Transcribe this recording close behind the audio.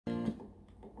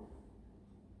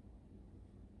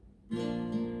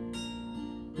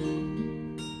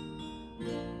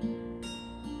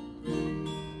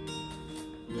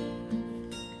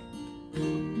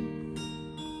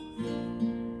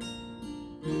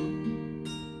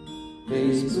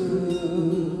Facebook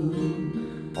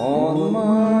on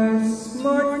my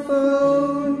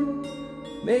smartphone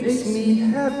makes me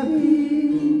happy.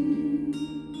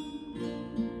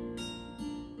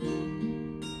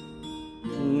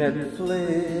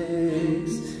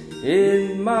 Netflix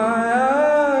in my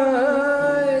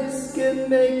eyes can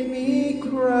make me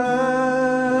cry.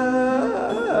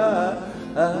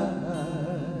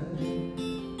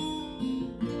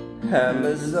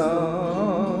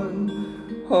 Amazon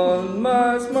on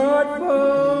my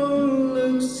smartphone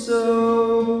looks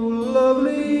so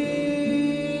lovely.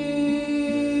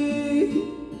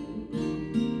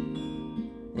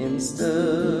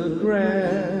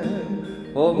 Instagram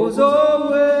almost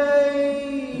always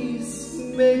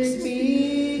makes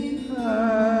me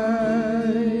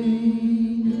high.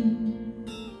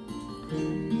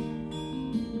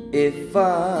 If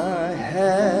I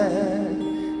had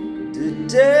the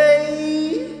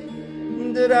day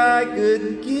that I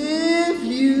could give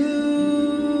you,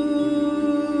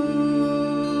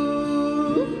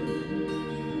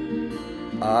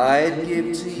 I'd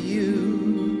give to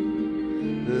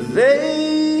you the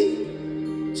day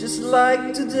just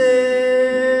like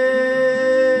today.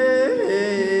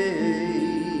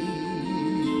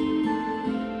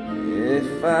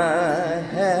 If I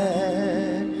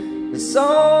had a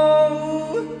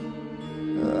song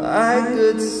I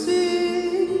could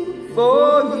sing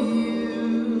for you,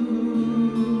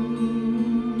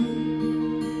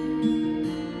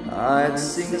 I'd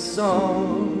sing a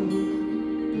song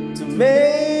to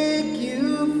make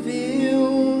you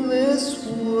feel this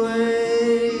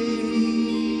way.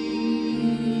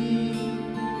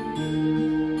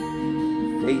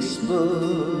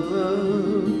 Facebook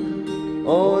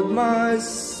on my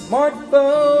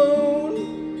smartphone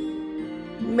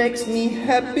makes me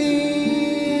happy.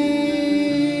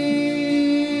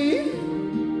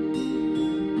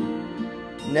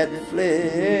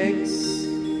 Netflix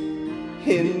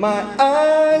in my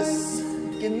eyes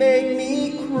can make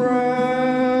me cry.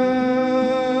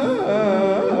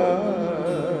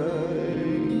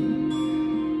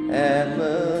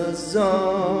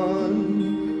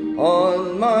 Amazon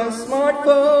on my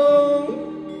smartphone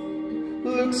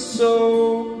looks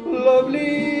so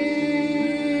lovely.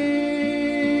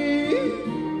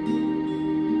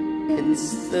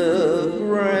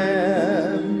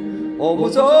 Instagram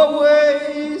almost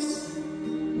always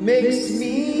makes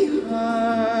me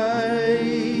high.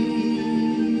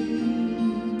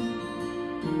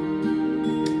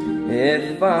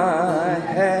 If I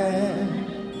had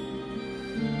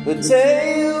a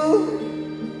tale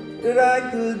that I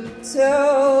could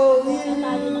tell you,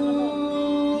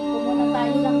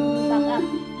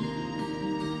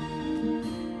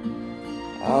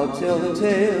 I'll tell the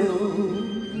tale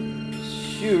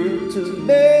sure to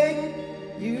make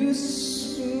you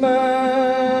smile.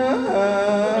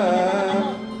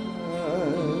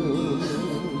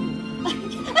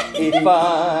 If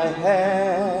I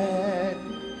had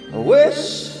a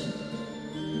wish,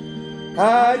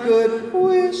 I could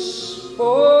wish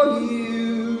for you.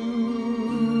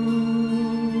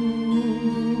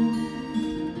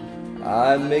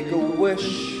 I'd make a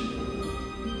wish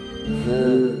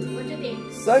the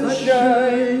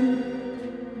sunshine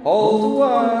all the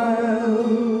while.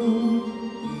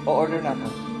 Order na po.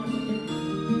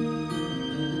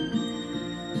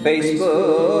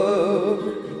 Facebook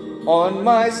on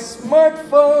my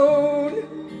smartphone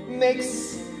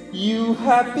makes you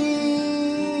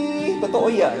happy. Totoo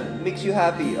yan. Makes you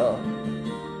happy. Oh.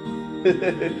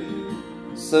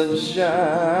 Sunshine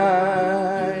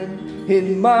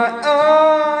in my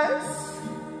eyes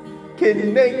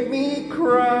can make me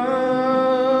cry.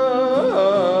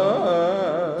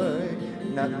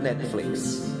 Not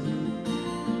Netflix.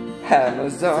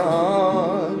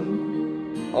 Amazon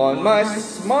on my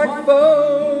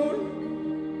smartphone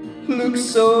looks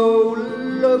so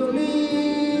lovely.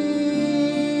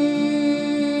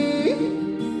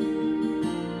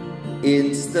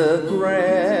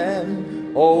 Instagram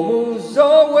almost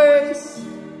always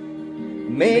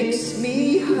makes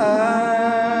me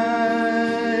high.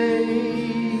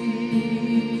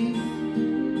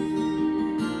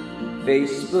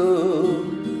 Facebook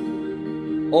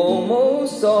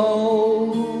almost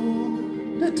all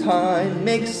the time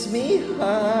makes me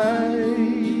high.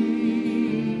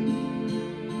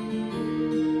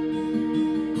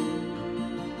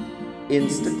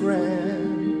 Instagram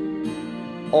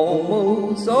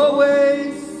almost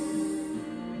always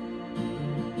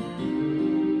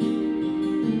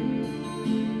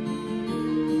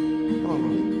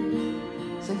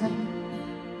say hi.